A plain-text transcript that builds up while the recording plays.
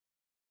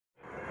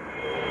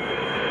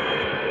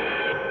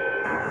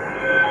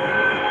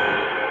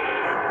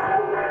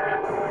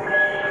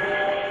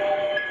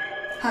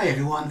Hi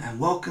everyone and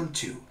welcome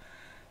to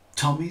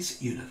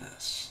Tommy's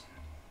Universe.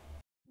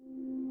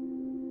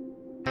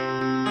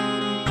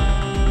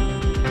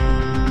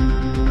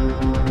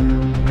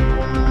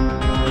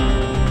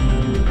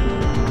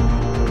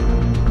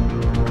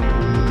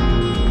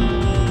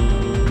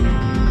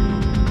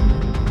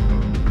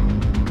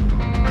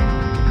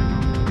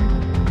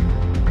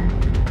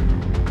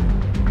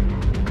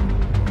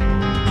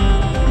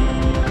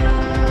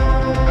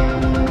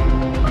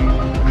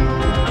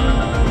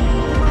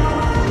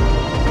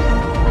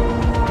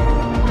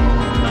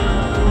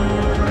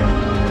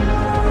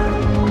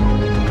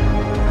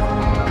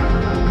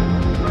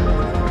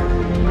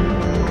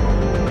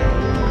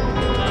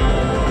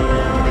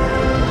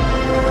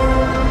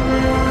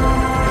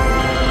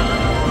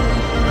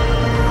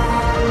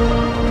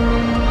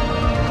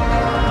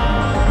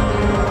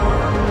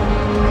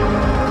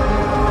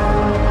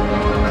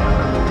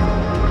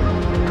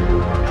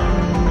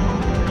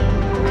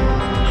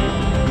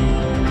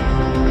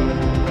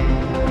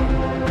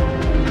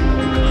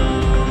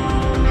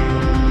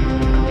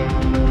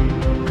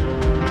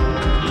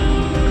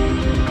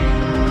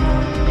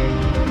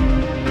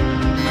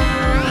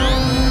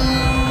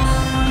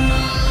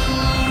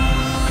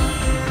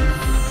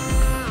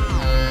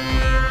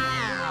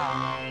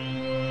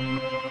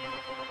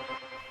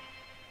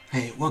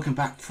 Hey, welcome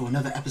back for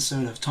another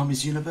episode of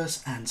Tommy's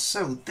Universe, and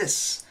so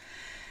this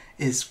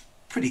is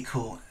a pretty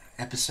cool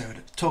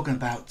episode talking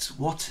about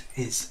what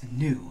is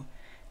new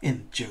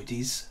in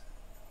Jodie's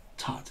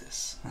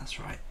Tardis. That's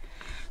right.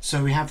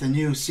 So we have the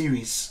new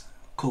series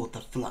called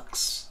The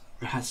Flux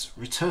has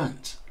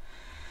returned,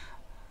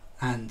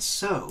 and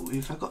so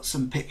I've got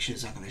some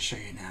pictures I'm going to show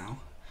you now.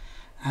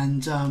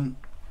 And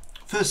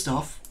first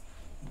off,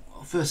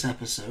 first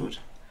episode,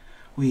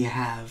 we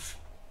have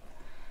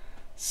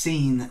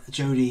seen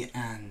Jodie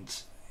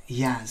and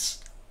Yaz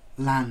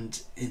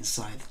land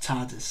inside the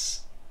Tardis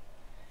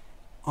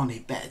on a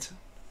bed,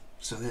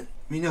 so that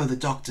we know the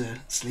Doctor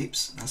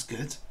sleeps. That's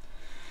good.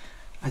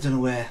 I don't know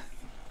where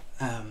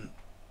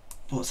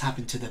what's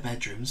happened to their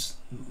bedrooms.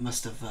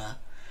 Must have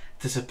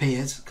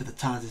disappeared, because the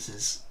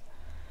TARDISes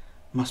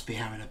must be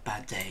having a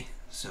bad day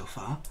so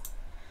far.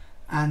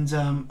 And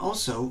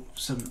also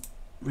some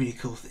really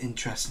cool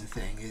interesting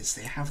thing is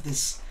they have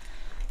this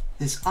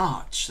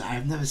arch that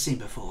I've never seen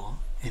before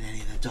in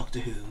any of the Doctor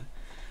Who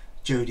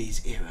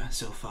Jodie's era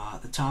so far.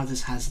 The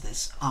TARDIS has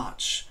this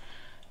arch,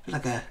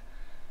 like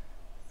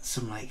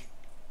some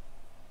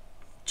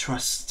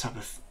truss type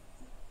of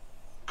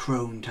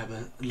chrome type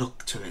of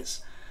look to it,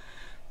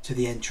 to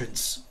the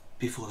entrance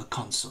before the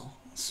console.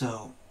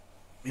 So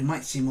we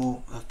might see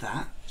more of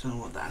that. Don't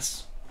know what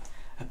that's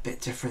a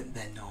bit different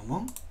than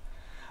normal.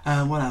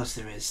 What else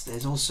there is?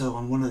 There's also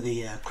on one of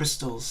the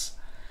crystals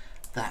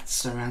that's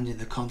surrounding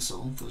the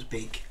console, those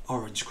big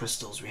orange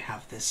crystals, we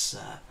have this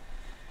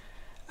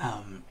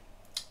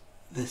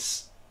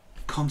this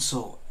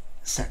console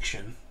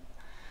section,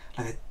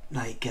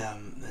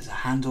 there's a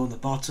handle on the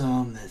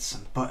bottom, there's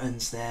some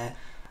buttons there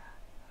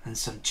and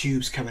some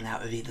tubes coming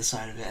out of either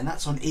side of it, and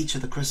that's on each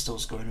of the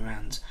crystals going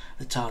around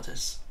the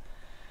TARDIS,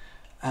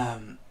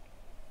 around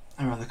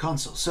the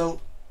console. So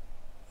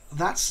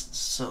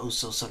that's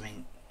also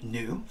something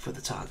new for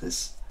the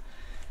TARDIS.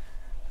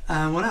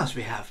 What else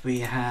we have? We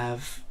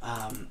have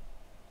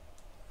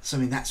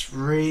something that's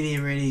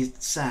really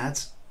sad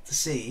to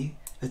see.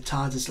 The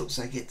TARDIS looks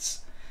like it's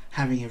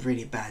having a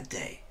really bad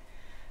day,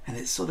 and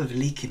it's sort of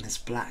leaking this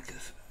black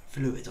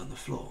fluid on the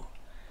floor,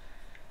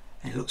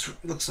 and it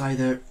looks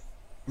either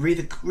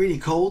really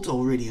cold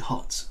or really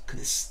hot, because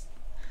there's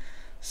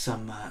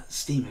some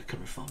steamer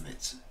coming from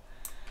it,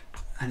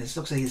 and it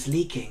looks like it's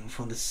leaking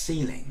from the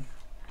ceiling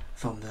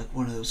from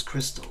one of those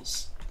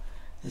crystals,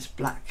 this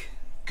black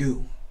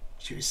goo,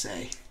 should we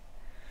say.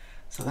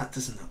 So that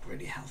doesn't look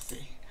really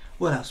healthy.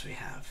 What else we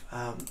have?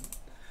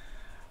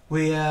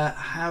 We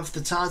have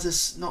the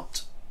TARDIS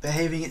not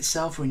behaving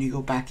itself. When you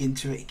go back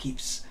into it, it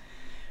keeps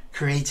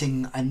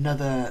creating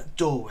another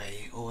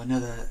doorway or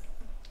another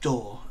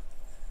door.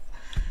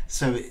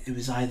 So it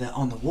was either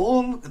on the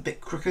wall, a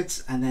bit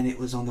crooked, and then it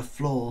was on the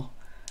floor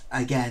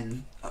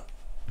again,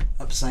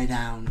 upside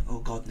down,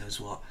 or God knows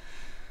what.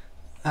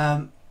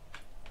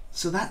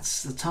 So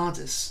that's the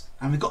TARDIS,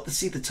 and we got to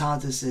see the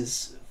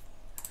TARDIS's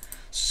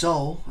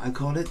soul, I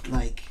call it,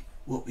 like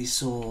what we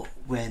saw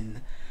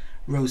when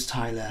Rose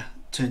Tyler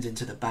turned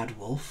into the Bad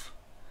Wolf.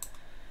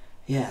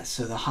 Yeah,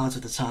 so the heart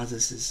of the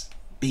TARDIS is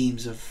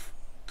beams of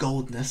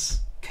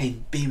goldness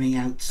came beaming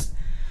out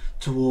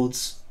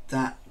towards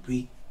that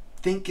we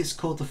think is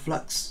called the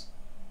Flux,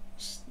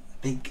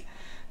 big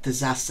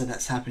disaster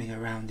that's happening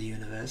around the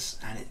universe,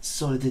 and it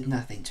sort of did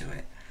nothing to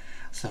it.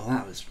 So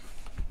that was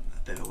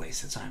a bit of a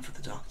waste of time for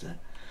the Doctor.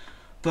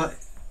 But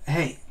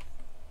hey,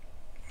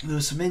 there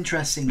were some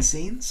interesting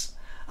scenes.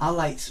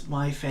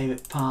 My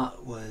favourite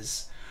part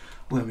was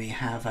when we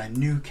have a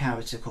new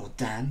character called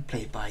Dan,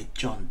 played by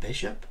John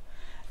Bishop,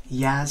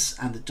 Yaz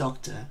and the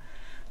Doctor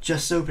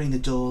just opening the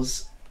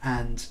doors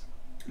and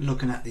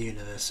looking at the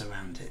universe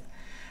around it.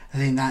 I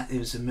think that it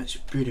was a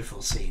much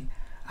beautiful scene.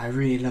 I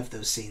really love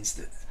those scenes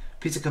that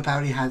Peter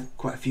Capaldi had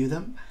quite a few of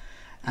them,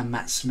 and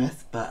Matt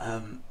Smith, but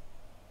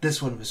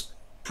this one was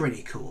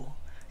pretty cool.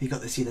 You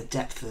got to see the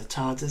depth of the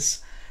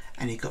TARDIS,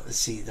 and you got to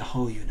see the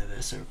whole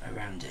universe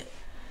around it.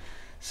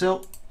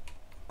 So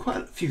quite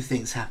a few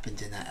things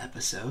happened in that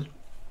episode.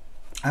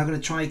 I'm going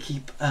to try and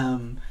keep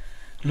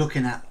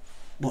looking at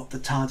what the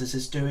TARDIS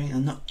is doing.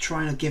 I'm not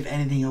trying to give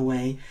anything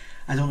away.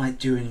 I don't like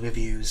doing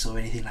reviews or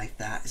anything like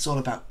that. It's all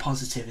about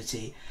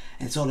positivity,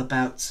 and it's all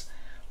about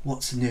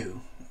what's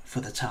new for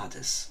the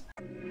TARDIS.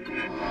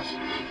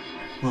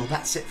 Well,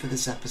 that's it for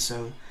this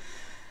episode.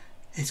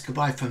 It's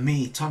goodbye from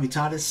me, Tommy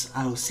Tardis.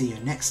 I will see you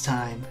next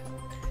time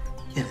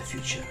in the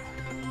future.